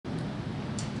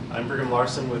I'm Brigham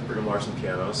Larson with Brigham Larson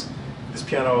Pianos. This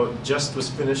piano just was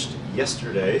finished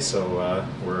yesterday, so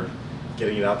we're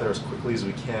getting it out there as quickly as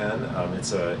we can.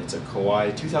 It's a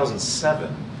Kawai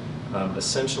 2007,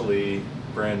 essentially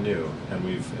brand new, and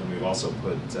we've also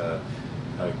put done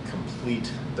a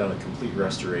complete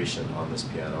restoration on this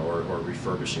piano, or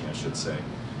refurbishing, I should say.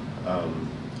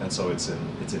 And so it's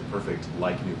in perfect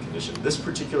like new condition. This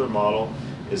particular model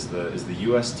is the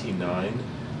UST 9,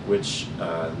 which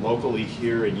locally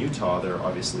here in Utah there are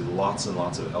obviously lots and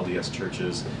lots of LDS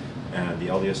churches, and the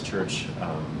LDS church,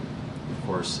 of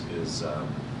course, is a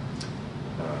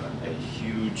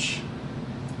huge,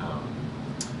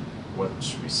 what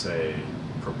should we say,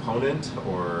 proponent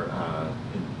or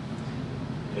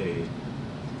a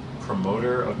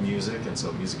promoter of music, and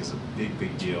so music is a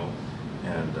big deal,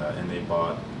 and they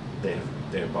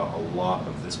have bought a lot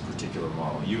of this particular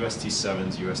model, UST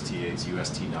 7s, UST 8s,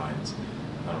 UST 9s,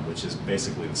 which is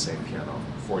basically the same piano,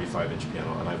 45-inch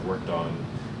piano, and I've worked on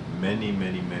many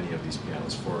of these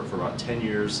pianos for about 10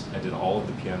 years. I did all of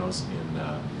the pianos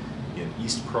in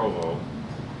East Provo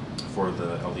for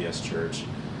the LDS Church,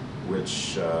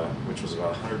 which was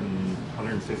about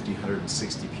 150,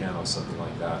 160 pianos, something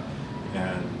like that,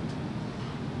 and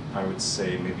I would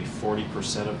say maybe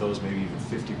 40% of those, maybe even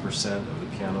 50% of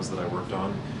the pianos that I worked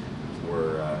on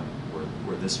were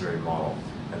this very model.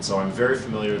 And so I'm very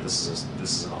familiar. This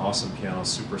is an awesome piano,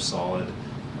 super solid.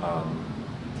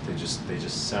 They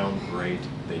just sound great.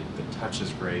 The touch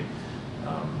is great.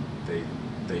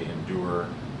 They endure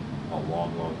a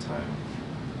long time.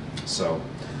 So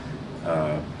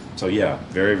yeah,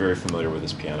 very familiar with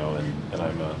this piano, and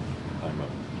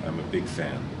I'm a big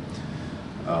fan.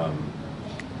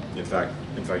 In fact,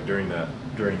 during that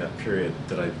period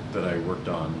that I worked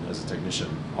on as a technician,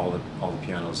 all the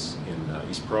pianos in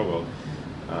East Provo,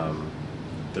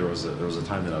 there was a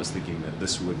time that I was thinking that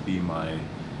this would be my.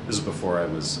 This is before I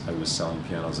was selling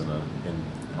pianos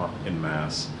in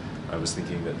mass. I was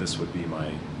thinking that this would be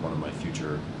one of my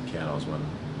future pianos when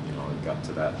I got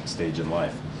to that stage in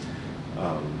life.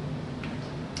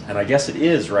 And I guess it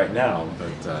is right now,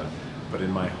 but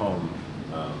in my home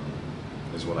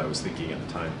is what I was thinking at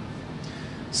the time.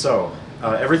 So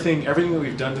everything that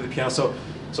we've done to the piano.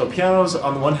 So pianos,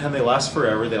 on the one hand, they last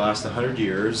forever. They last 100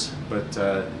 years, but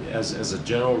as a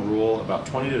general rule, about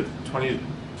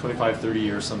 25, 30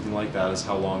 years, something like that, is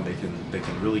how long they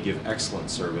can really give excellent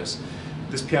service.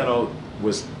 This piano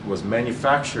was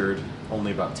manufactured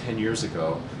only about 10 years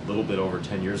ago, a little bit over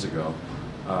 10 years ago,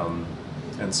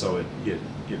 and so it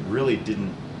really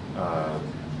didn't.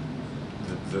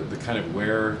 The kind of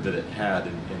wear that it had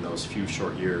in those few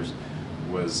short years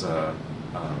was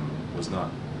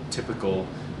not typical,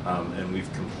 and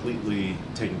we've completely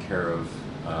taken care of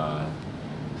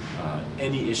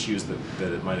any issues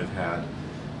that it might have had,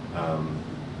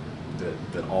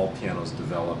 that all pianos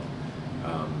develop.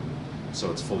 So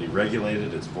it's fully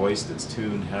regulated, it's voiced, it's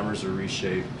tuned, hammers are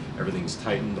reshaped, everything's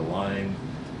tightened, aligned,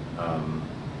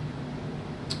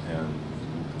 and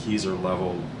keys are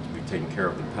leveled. We've taken care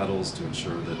of the pedals to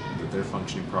ensure that they're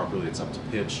functioning properly. It's up to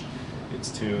pitch, it's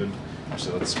tuned.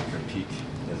 So let's peek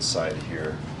inside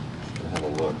here and have a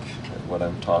look at what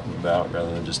I'm talking about.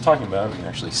 Rather than just talking about it, we can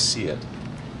actually see it.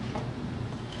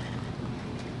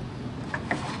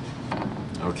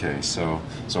 Okay, so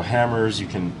hammers, you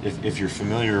can, if you're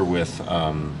familiar with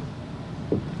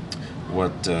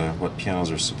what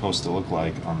pianos are supposed to look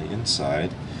like on the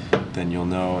inside, then you'll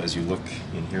know as you look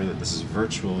in here that this is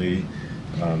virtually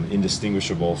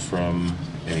indistinguishable from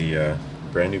a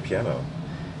brand new piano,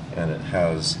 and it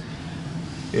has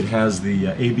the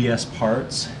ABS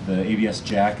parts, the ABS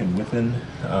jack and whippen,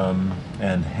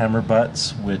 and hammer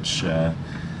butts, which and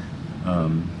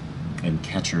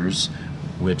catchers,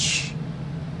 which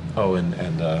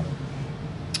and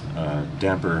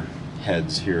damper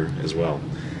heads here as well,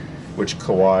 which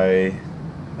Kawai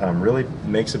really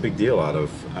makes a big deal out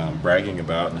of, bragging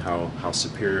about, and how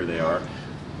superior they are.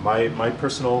 My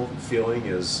personal feeling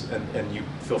is, and you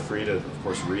feel free to, of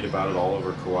course, read about it all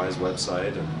over Kawai's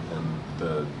website and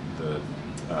the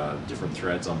different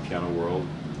threads on PianoWorld,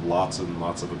 lots and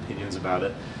lots of opinions about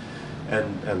it,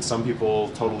 and some people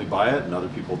totally buy it and other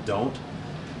people don't.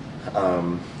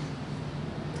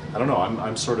 I don't know,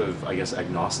 I'm sort of, I guess,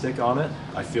 agnostic on it.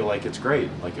 I feel like it's great,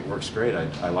 like it works great.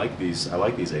 I like these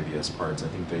ABS parts. I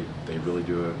think they really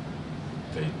do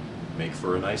they make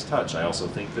for a nice touch. I also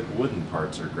think that wooden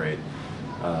parts are great.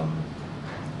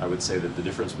 I would say that the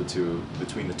difference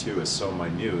between the two is so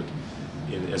minute,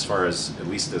 at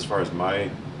least as far as my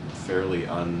fairly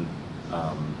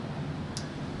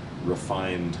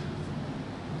refined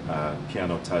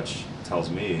piano touch tells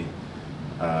me.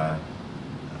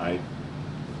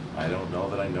 I don't know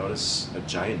that I notice a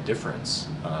giant difference.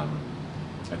 I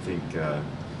think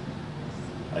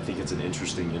it's an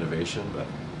interesting innovation, but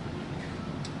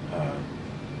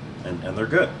and they're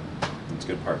good. It's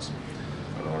good parts.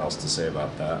 I don't know what else to say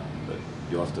about that, but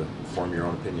you'll have to form your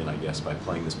own opinion, I guess, by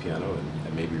playing this piano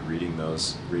and maybe reading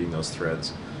those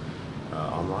threads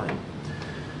online.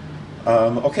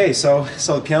 Okay, so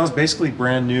the piano is basically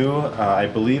brand new. I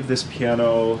believe this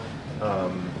piano,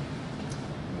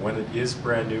 when it is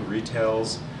brand new,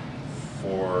 retails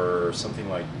for something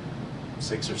like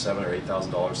 $6,000 or $7,000 or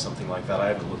 $8,000, something like that. I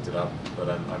haven't looked it up, but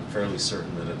I'm fairly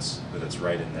certain that it's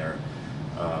right in there.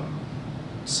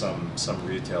 Some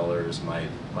retailers might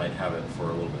have it for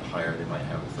a little bit higher. They might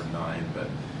have it for $9,000,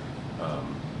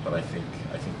 but I think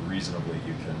reasonably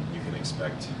you can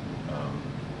expect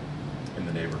in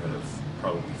the neighborhood of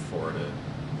probably four to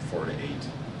eight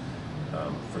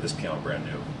for this piano brand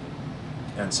new.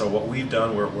 And so what we've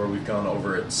done, where we've gone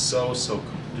over it so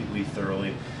completely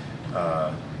thoroughly,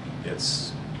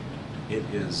 it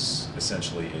is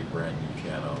essentially a brand new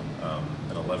piano,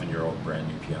 an 11-year-old brand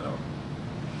new piano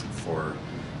for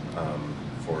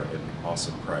an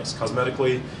awesome price.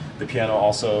 Cosmetically, the piano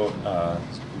also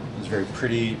is very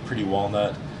pretty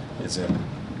walnut. It's in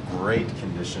great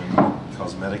condition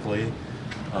cosmetically.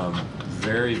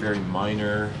 Very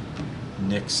minor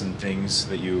nicks and things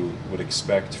that you would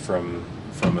expect from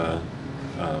a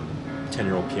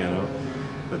 10-year-old piano,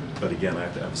 but again, I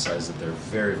have to emphasize that they're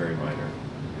very minor.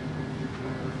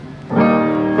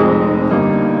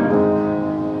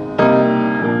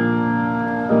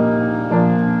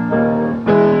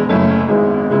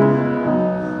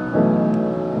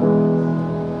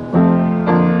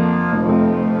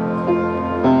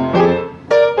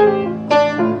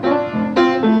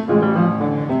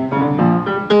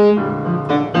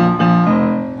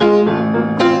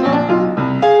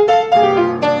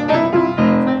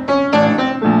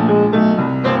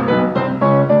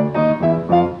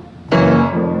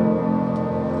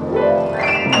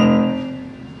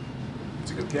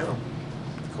 Piano,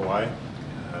 Kawai.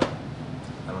 I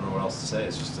don't know what else to say.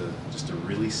 It's just a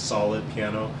really solid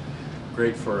piano,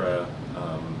 great for a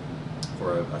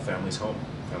family's home,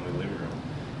 family living room.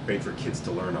 Great for kids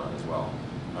to learn on as well.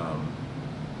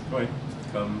 Anyway,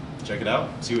 come check it out.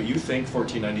 See what you think.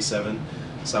 1497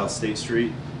 South State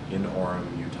Street in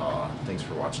Orem, Utah. Thanks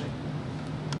for watching.